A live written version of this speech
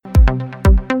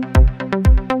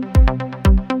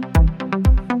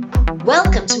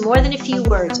Welcome to More Than a Few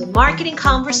Words, a marketing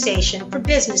conversation for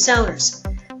business owners.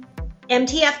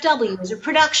 MTFW is a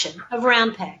production of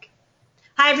Round Peg.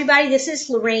 Hi everybody, this is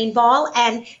Lorraine Ball,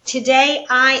 and today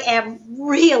I am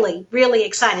really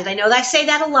excited. I know that I say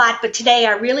that a lot, but today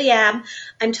I really am.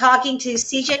 I'm talking to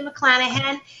CJ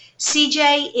McClanahan.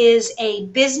 CJ is a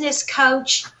business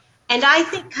coach, and I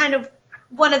think kind of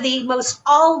one of the most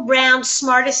all-round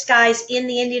smartest guys in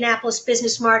the Indianapolis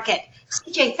business market.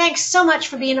 CJ, thanks so much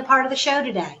for being a part of the show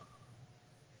today.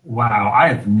 Wow, I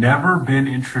have never been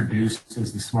introduced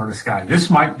as the smartest guy. This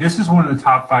is one of the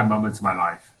top 5 moments of my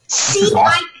life. See,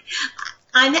 awesome.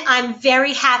 I'm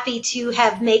very happy to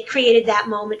have created that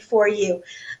moment for you.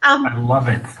 I love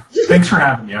it. Thanks for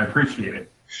having me. I appreciate it.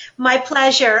 My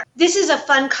pleasure. This is a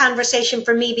fun conversation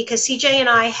for me because CJ and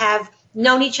I have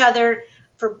known each other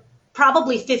for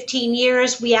probably 15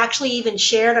 years. We actually even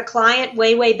shared a client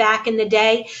way back in the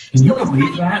day. Can you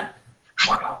believe that?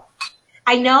 Wow.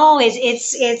 I know,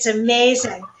 it's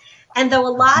amazing. And though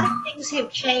a lot of things have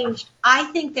changed, I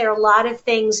think there are a lot of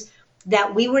things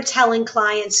that we were telling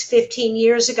clients 15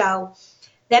 years ago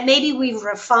that maybe we've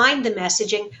refined the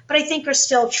messaging, but I think are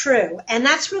still true. And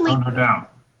that's really, no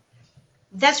doubt.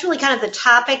 That's really kind of the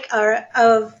topic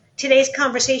of today's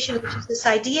conversation, which is this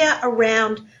idea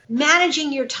around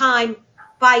managing your time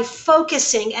by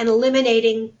focusing and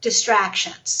eliminating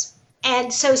distractions.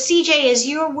 And so, CJ, as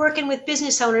you're working with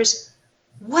business owners,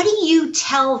 what do you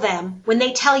tell them when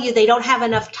they tell you they don't have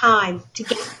enough time to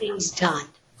get things done?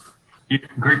 Yeah,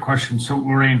 great question. So,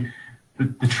 Lorraine,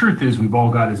 the truth is we've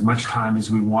all got as much time as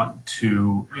we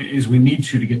need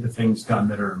to get the things done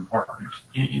that are important.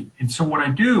 And so what I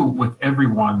do with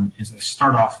everyone is I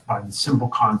start off by the simple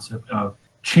concept of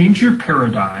change your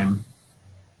paradigm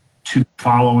to the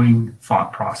following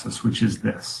thought process, which is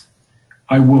this: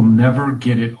 I will never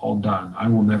get it all done. I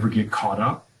will never get caught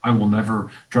up. I will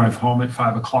never drive home at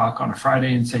 5 o'clock on a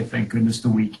Friday and say, thank goodness the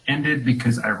week ended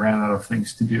because I ran out of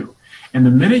things to do. And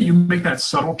the minute you make that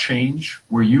subtle change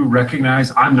where you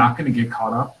recognize I'm not going to get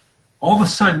caught up, all of a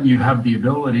sudden you have the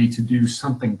ability to do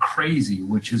something crazy,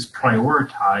 which is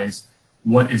prioritize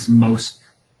what is most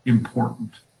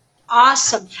important.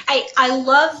 Awesome. I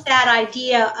love that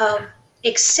idea of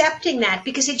accepting that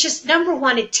because it just, number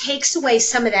one, it takes away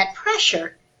some of that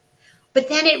pressure, but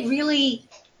then it really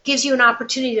gives you an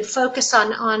opportunity to focus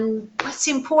on what's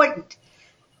important.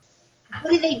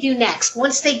 What do they do next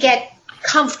once they get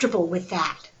comfortable with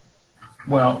that?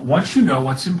 Well, once you know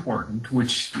what's important,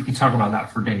 which you can talk about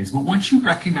that for days, but once you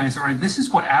recognize, all right, this is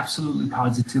what absolutely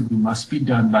positively must be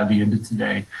done by the end of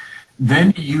today,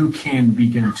 then you can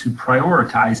begin to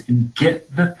prioritize and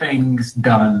get the things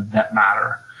done that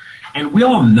matter. And we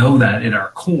all know that at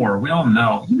our core. We all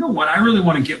know, you know what, I really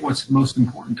want to get what's most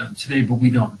important done today, but we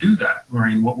don't do that.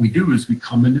 Lorraine, what we do is we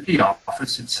come into the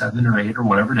office at 7 or 8 or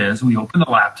whatever it is, we open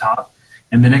the laptop,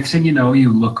 and the next thing you know,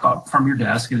 you look up from your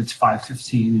desk and it's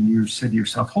 5:15 and you say to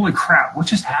yourself, holy crap, what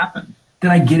just happened?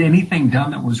 Did I get anything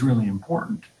done that was really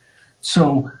important?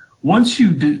 So once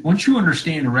you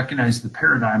understand and recognize the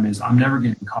paradigm is I'm never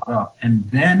getting caught up, and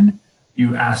then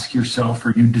you ask yourself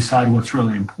or you decide what's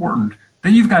really important,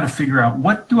 then you've got to figure out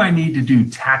what do I need to do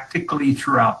tactically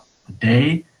throughout the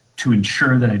day to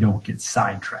ensure that I don't get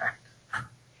sidetracked.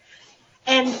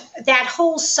 And that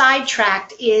whole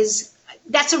sidetracked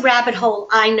that's a rabbit hole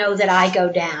I know that I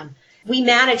go down. We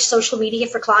manage social media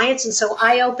for clients, and so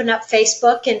I open up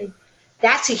Facebook, and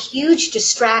that's a huge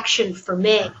distraction for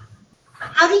me.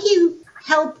 How do you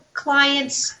help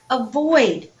clients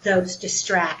avoid those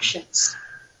distractions?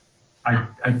 I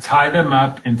tie them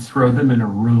up and throw them in a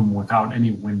room without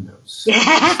any windows.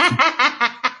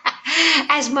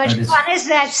 As much fun as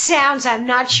that sounds, I'm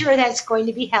not sure that's going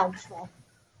to be helpful.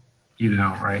 You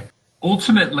know, right?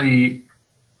 Ultimately,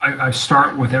 I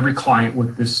start with every client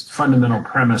with this fundamental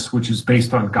premise, which is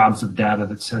based on gobs of data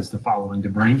that says the following: the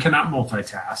brain cannot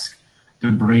multitask. The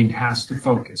brain has to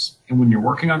focus. And when you're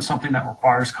working on something that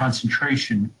requires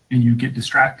concentration and you get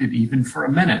distracted even for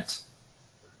a minute,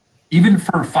 even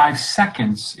for 5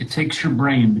 seconds, it takes your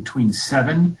brain between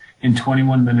 7 and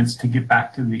 21 minutes to get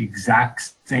back to the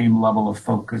exact same level of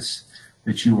focus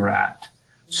that you were at.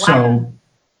 Wow. So,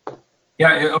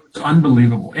 yeah, it was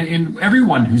unbelievable. And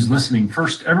everyone who's listening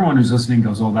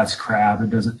goes, oh, that's crap. It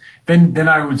doesn't. Then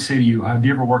I would say to you, have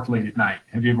you ever worked late at night?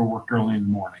 Have you ever worked early in the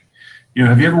morning? You know,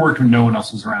 have you ever worked when no one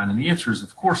else was around? And the answer is,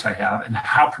 of course I have. And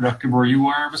how productive were you?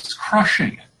 I was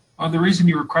crushing it. Well, the reason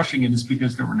you were crushing it is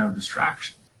because there were no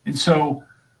distractions. And so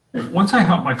once I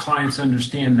help my clients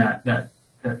understand that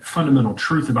fundamental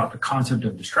truth about the concept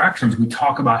of distractions, we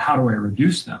talk about how do I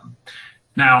reduce them.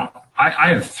 Now, I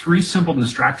have three simple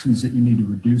distractions that you need to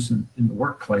reduce in the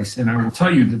workplace. And I will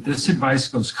tell you that this advice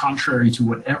goes contrary to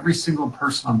what every single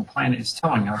person on the planet is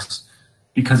telling us,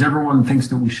 because everyone thinks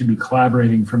that we should be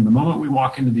collaborating from the moment we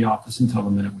walk into the office until the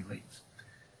minute we leave.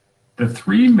 The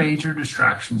three major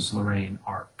distractions, Lorraine,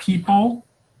 are people,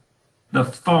 the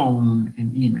phone,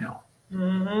 and email.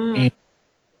 Mm-hmm. And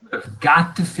I've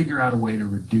got to figure out a way to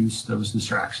reduce those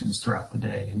distractions throughout the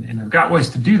day. And I've got ways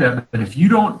to do that. But if you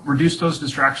don't reduce those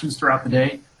distractions throughout the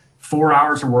day, 4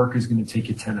 hours of work is going to take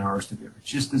you 10 hours to do. It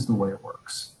just is the way it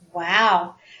works.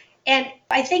 Wow. And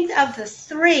I think of the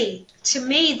three, to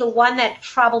me, the one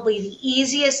that's probably the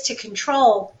easiest to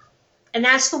control, and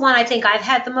that's the one I think I've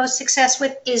had the most success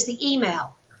with, is the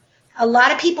email. A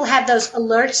lot of people have those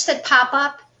alerts that pop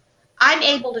up. I'm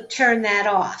able to turn that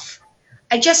off.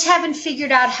 I just haven't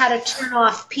figured out how to turn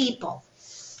off people.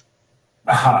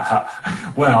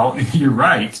 Well, you're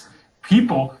right.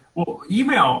 People,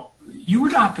 email, you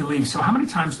would not believe. So how many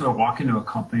times do I walk into a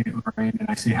company, Lorraine, and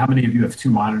I say, how many of you have two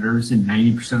monitors, and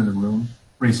 90% of the room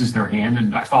raises their hand,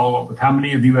 and I follow up with, how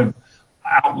many of you have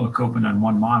Outlook open on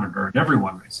one monitor, and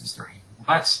everyone raises their hand.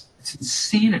 Well, it's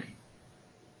insanity.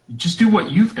 Just do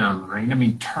what you've done, Lorraine. I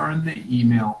mean, turn the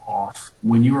email off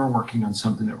when you are working on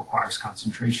something that requires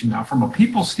concentration. Now, from a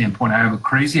people standpoint, I have a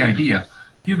crazy idea.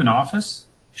 If you have an office,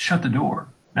 shut the door.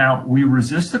 Now, we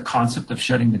resist the concept of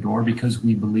shutting the door because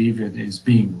we believe it is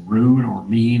being rude or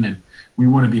mean, and we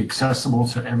want to be accessible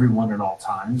to everyone at all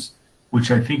times,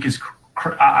 which I think is,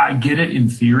 I get it in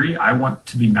theory. I want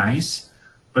to be nice.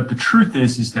 But the truth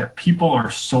is that people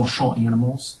are social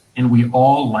animals, and we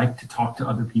all like to talk to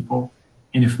other people.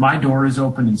 And if my door is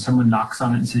open and someone knocks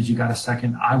on it and says, you got a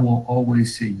second, I will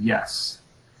always say yes.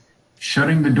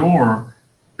 Shutting the door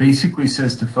basically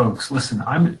says to folks, listen,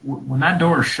 when that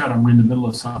door is shut, I'm in the middle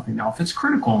of something. Now, if it's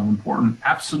critical and important,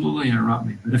 absolutely interrupt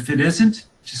me. But if it isn't,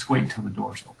 just wait until the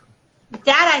door's open.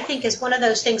 That, I think, is one of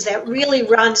those things that really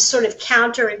runs sort of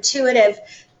counterintuitive,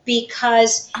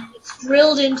 because it's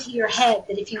drilled into your head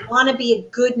that if you want to be a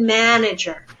good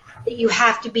manager, that you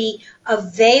have to be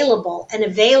available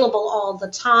all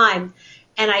the time.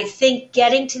 And I think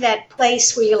getting to that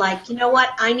place where you're like, you know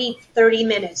what, I need 30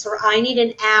 minutes or I need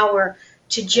an hour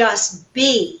to just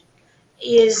be,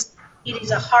 it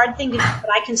is a hard thing to do, but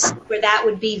I can see where that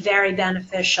would be very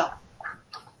beneficial.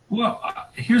 Well,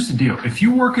 here's the deal. If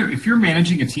you're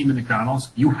managing a team at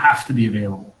McDonald's, you have to be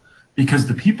available, because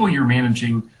the people you're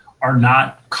managing are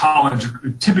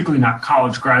typically not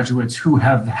college graduates who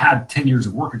have had 10 years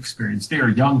of work experience. They are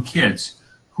young kids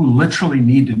who literally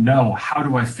need to know, how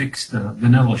do I fix the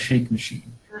vanilla shake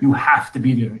machine? You have to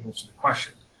be there to answer the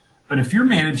question. But if you're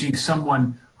managing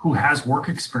someone who has work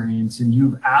experience and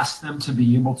you've asked them to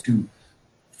be able to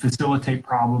facilitate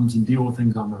problems and deal with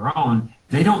things on their own,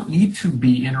 they don't need to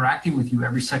be interacting with you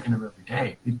every second of every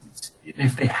day.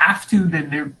 If they have to,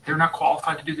 then they're not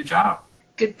qualified to do the job.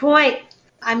 Good point.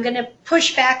 I'm going to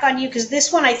push back on you, because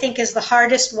this one I think is the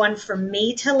hardest one for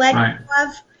me to let go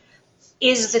of,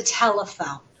 is the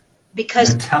telephone.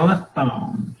 Because the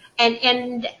telephone.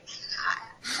 And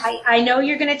I know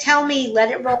you're going to tell me, let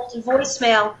it roll to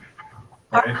voicemail.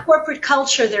 Right. Our corporate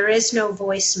culture, there is no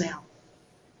voicemail.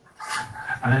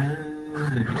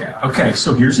 Yeah. Okay,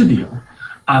 so here's the deal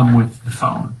with the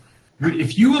phone.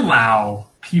 If you allow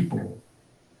people,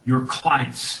 your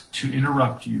clients, to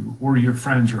interrupt you, or your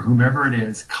friends, or whomever it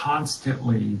is,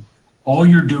 constantly, all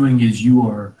you're doing is you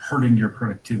are hurting your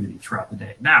productivity throughout the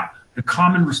day. Now, the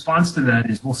common response to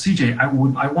that is, well, CJ, I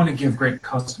want to give great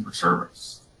customer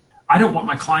service. I don't want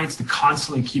my clients to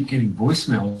constantly keep getting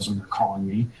voicemails when they're calling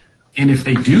me. And if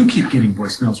they do keep getting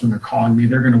voicemails when they're calling me,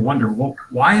 they're going to wonder, well,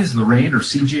 why is Lorraine or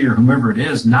CJ or whomever it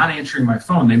is not answering my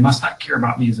phone? They must not care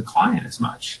about me as a client as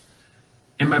much.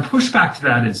 And my pushback to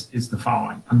that is the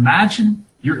following. Imagine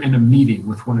you're in a meeting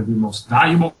with one of your most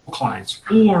valuable clients,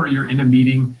 or you're not in a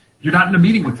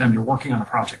meeting with them, you're working on a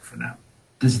project for them.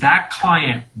 Does that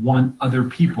client want other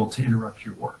people to interrupt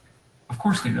your work? Of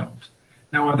course they don't.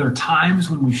 Now, are there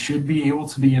times when we should be able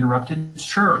to be interrupted?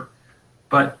 Sure.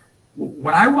 But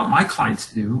what I want my clients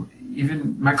to do,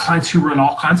 even my clients who run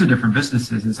all kinds of different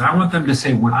businesses, is I want them to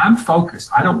say, when I'm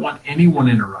focused, I don't want anyone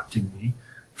interrupting me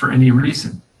for any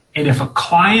reason. And if a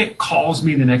client calls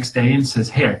me the next day and says,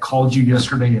 hey, I called you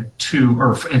yesterday at 2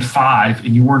 or at 5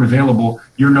 and you weren't available,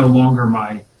 you're no longer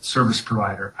my service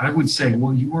provider, I would say,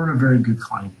 well, you weren't a very good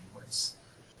client anyways.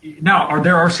 Now,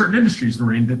 there are certain industries,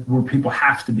 Lorraine, where people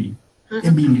have to be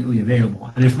immediately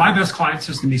available. And if my best client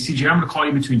says to me, CJ, I'm going to call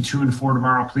you between 2 and 4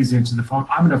 tomorrow, please answer the phone,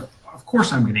 of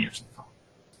course I'm going to answer the phone.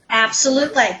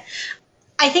 Absolutely.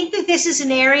 I think that this is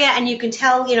an area, and you can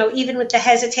tell, even with the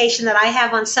hesitation that I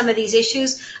have on some of these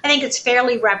issues, I think it's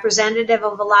fairly representative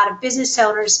of a lot of business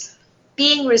owners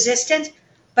being resistant,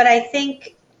 but I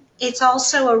think it's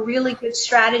also a really good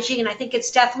strategy, and I think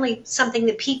it's definitely something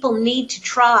that people need to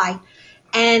try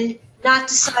and not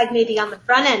decide maybe on the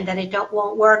front end that it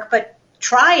won't work, but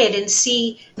try it and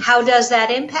see how does that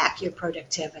impact your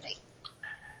productivity.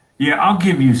 Yeah, I'll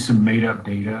give you some made-up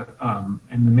data,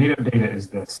 and the made-up data is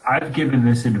this. I've given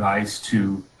this advice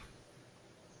to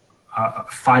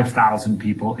 5,000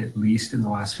 people at least in the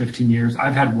last 15 years.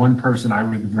 I've had one person, I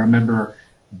remember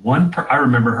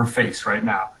her face right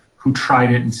now, who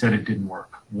tried it and said it didn't work.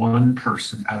 One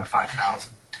person out of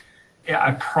 5,000. Yeah,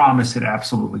 I promise it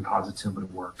absolutely positively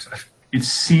works. It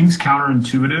seems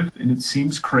counterintuitive and it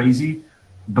seems crazy,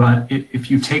 but if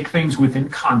you take things within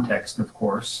context, of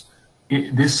course,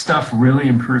 this stuff really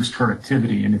improves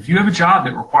productivity. And if you have a job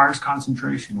that requires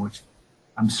concentration, which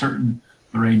I'm certain,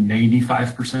 Lorraine,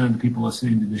 95% of the people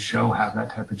listening to this show have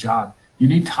that type of job, you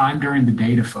need time during the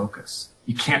day to focus.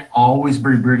 You can't always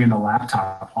be bringing a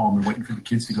laptop home and waiting for the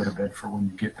kids to go to bed for when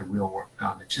you get the real work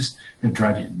done. It's just going to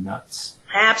drive you nuts.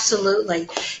 Absolutely.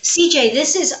 CJ,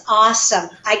 this is awesome.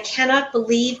 I cannot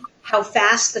believe how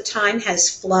fast the time has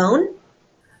flown.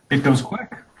 It goes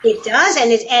quick. It does,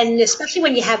 and especially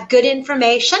when you have good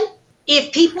information.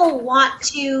 If people want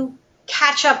to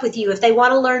catch up with you, if they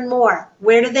want to learn more,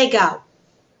 where do they go?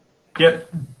 Yeah,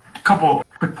 a couple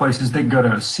quick places. They can go to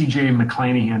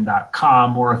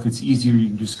cjmcclanahan.com, or if it's easier, you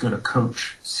can just go to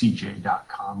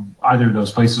coachcj.com. Either of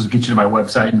those places will get you to my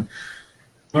website and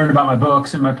learn about my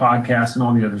books and my podcasts and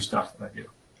all the other stuff that I do.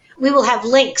 We will have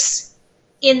links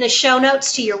in the show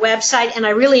notes to your website, and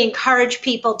I really encourage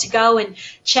people to go and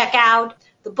check out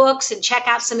the books and check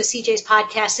out some of CJ's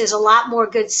podcasts. There's a lot more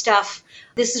good stuff.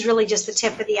 This is really just the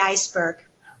tip of the iceberg.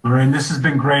 Lorraine, this has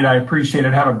been great. I appreciate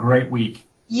it. Have a great week.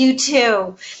 You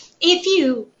too. If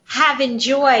you have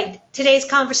enjoyed today's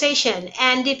conversation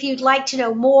and if you'd like to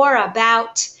know more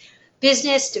about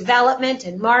business development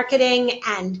and marketing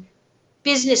and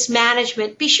business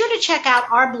management, be sure to check out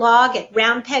our blog at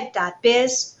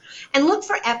roundpeg.biz and look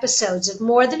for episodes of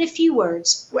More Than a Few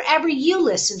Words wherever you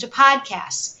listen to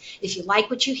podcasts. If you like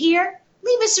what you hear,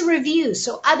 leave us a review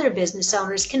so other business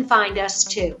owners can find us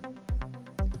too.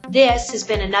 This has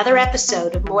been another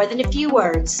episode of More Than a Few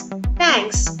Words.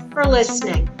 Thanks for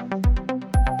listening.